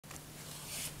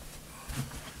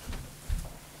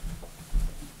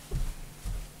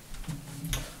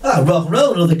Ah, rock and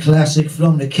roll, another classic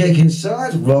from the Kick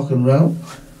Inside, rock and roll.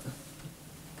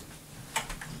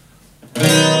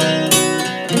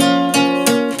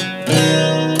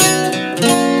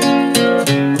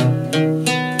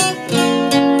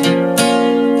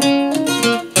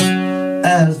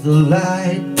 As the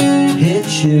light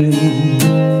hits you,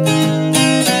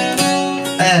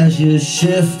 as you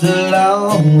shift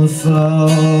along the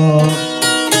floor,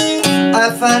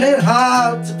 I find it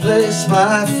hard to place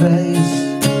my face.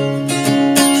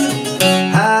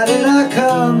 How did I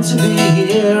come to be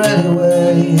here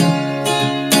anyway?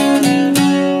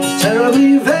 It's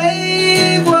terribly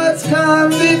vague what's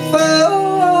gone before.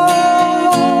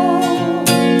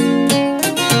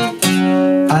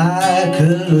 I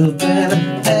could have been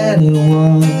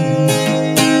anyone.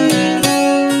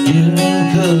 You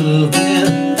could have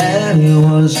been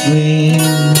anyone's dream.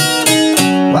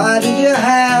 Why did you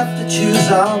have to choose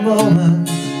our moment?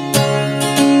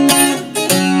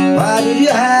 Why did you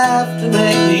have to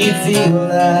make me feel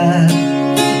that?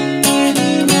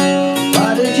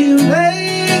 Why did you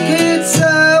make it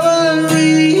so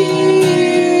unreal?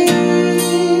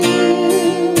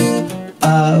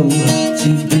 Oh, to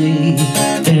be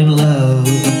in love,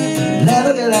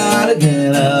 never get out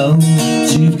again. Oh,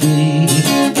 to be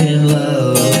in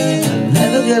love, and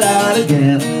never get out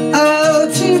again. Oh,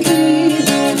 to be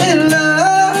in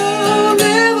love,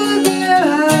 never get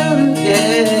out again.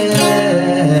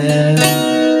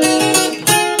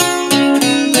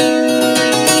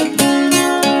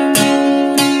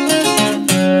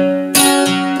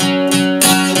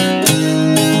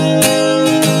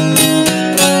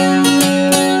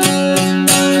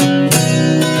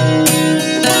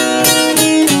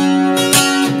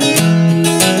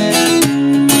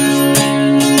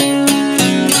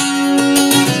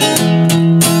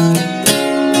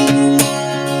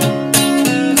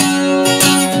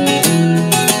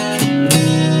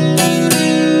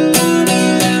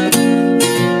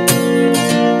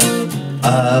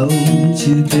 Oh,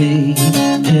 to be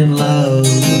in love,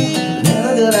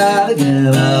 never get out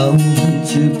again. Oh,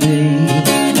 to be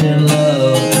in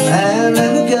love and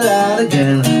never get out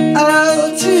again.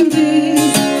 Oh, to be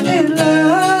in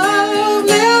love,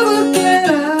 never get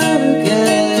out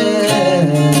again.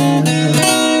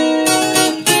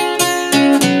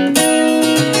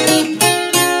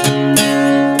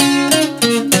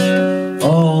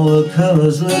 All the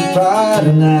colors look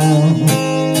brighter now.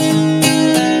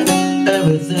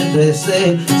 Everything they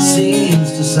say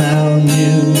seems to sound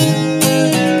new.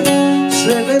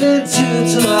 Slipping into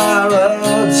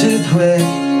tomorrow too quick.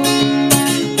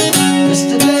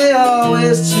 Yesterday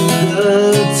always too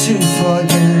good to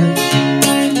forget.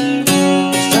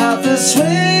 Stop the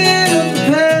swing of the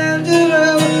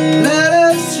pendulum, let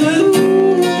us through.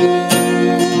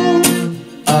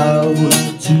 Oh,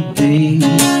 to be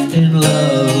in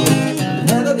love,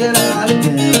 never get out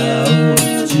again. Oh,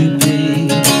 to be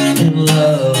in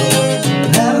love,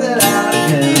 never get out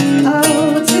again.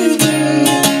 Oh, to be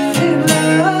in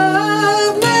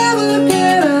love, never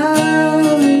get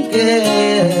out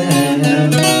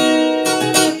again.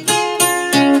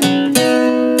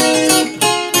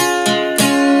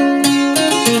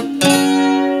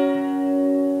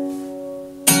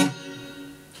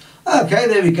 Okay,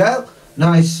 there we go.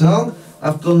 Nice song.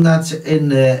 I've done that in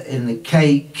the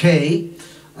K key.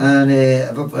 And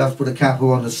I've put a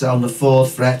capo on the 4th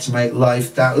fret to make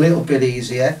life that little bit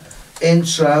easier.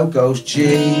 Intro goes G,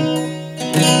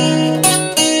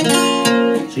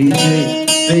 G, G,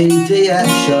 B, D, F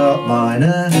sharp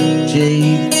minor,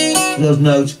 G, those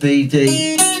notes B,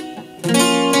 D, G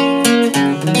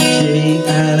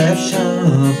and F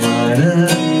sharp minor,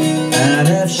 and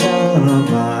F sharp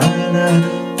minor.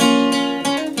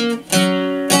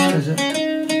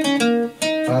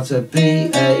 That's a B,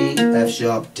 A, F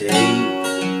sharp, D, D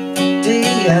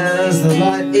as the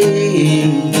light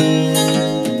E,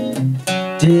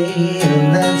 D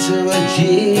and then to a G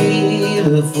to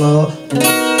the floor,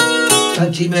 a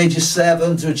G major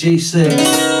 7 to a G6,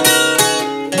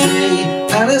 D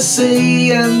and a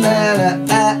C and then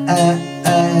a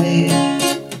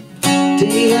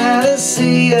D and a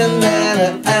C and then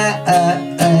a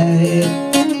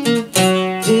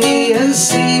D and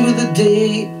C with a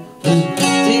D. D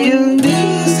and D,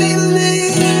 C and D,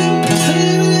 C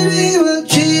and D with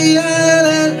G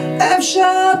and F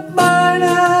sharp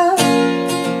minor,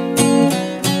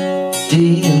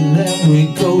 D and then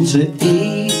we go to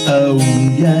E, oh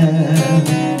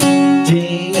yeah, D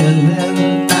and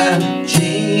then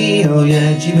G, oh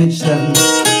yeah, G major 7,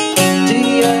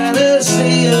 D and a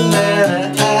C and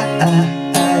then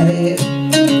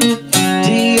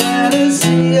D and a C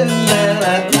and then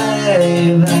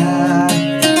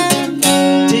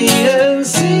D and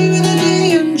C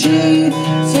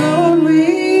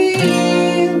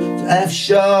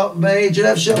major,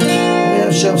 F sharp,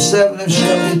 F sharp 7, F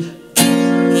sharp,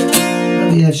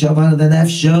 the F sharp minor, then F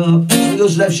sharp. It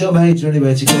goes to F sharp major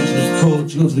anyway to go to the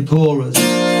chorus, to go to the chorus.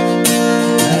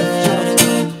 F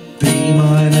sharp, B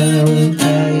minor and A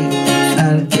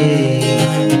and E.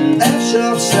 F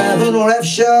sharp 7 or F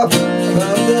sharp, or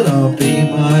B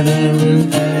minor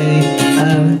and A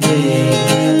and E.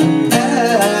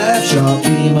 F sharp, B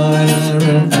minor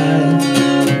and A.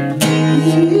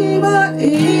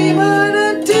 E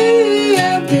minor, D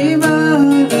and B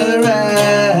minor,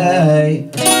 A.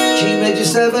 G major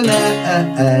 7, A.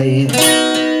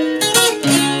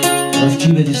 That's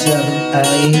G major 7, A.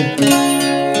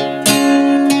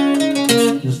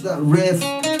 Just that riff.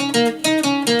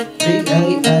 D,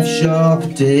 A, F sharp,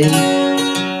 D.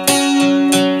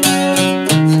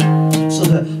 So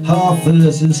the half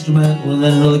verse instrumental and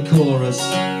then another chorus.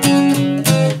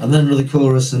 And then another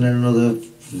chorus and then another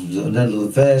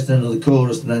verse, then another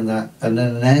chorus, and then that, and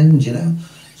then an end, you know.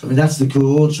 So I mean that's the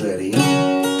chords really. You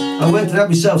know? I worked it out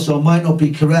myself, so it might not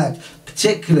be correct,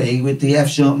 particularly with the F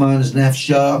sharp minors and F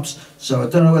sharps. So I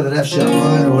don't know whether F sharp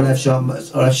minor or F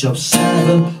sharp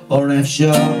 7 or an F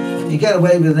sharp. You get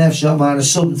away with an F sharp minor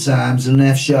sometimes and an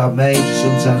F sharp major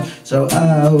sometimes. So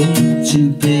O to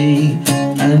B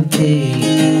and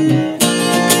E.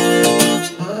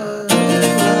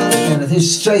 This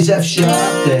straight F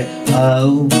sharp there,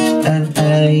 O and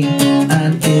A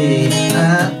and E,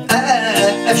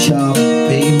 F sharp,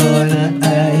 B minor, A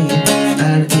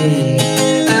and E,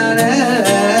 and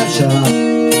F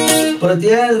sharp. But at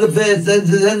the end of the verse,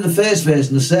 the end of the first verse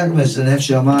and the second verse is an F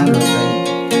sharp minor, I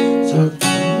think. So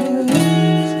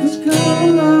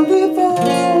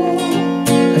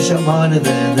F sharp minor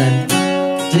there, and then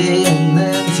D and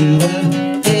then to an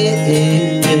E,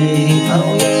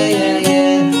 oh yeah, yeah, yeah.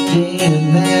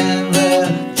 And then the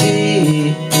G,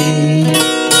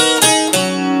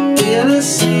 and a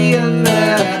C and a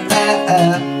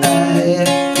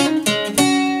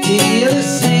G and a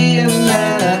C and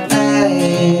a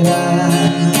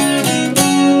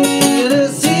and a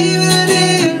C and a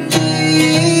D,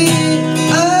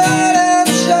 and F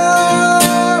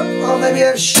sharp, or maybe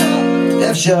F sharp,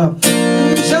 F sharp,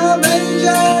 F sharp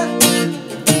major,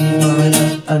 B minor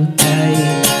and A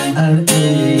and E.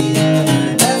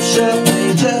 Major,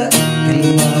 B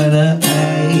minor, A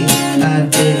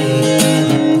and E,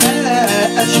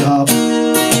 F sharp,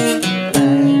 A,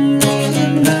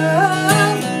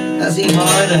 that's E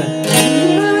minor,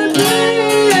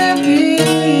 B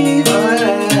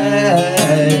minor,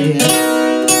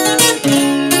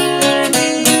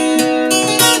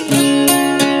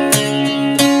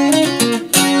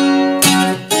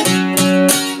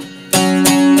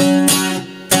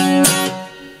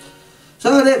 So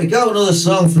there we go, another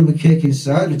song from The Kick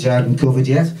Inside, which I haven't covered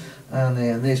yet. And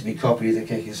there's my copy of The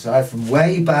Kick Inside from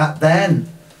way back then,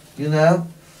 you know.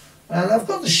 And I've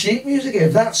got the sheet music here.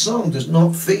 That song does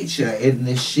not feature in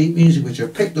this sheet music, which I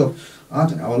picked up, I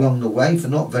don't know, along the way for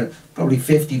not very, probably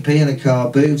 50p in a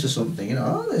car boot or something, you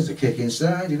know. Oh, there's The Kick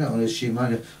Inside, you know, and she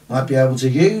might be able to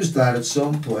use that at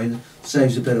some point.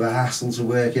 Saves a bit of a hassle to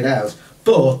work it out.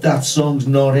 But that song's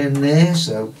not in there,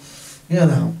 so, you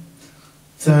know.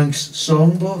 Thanks,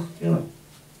 songbook, you know.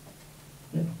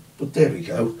 But there we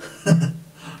go.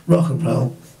 Rock and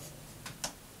roll.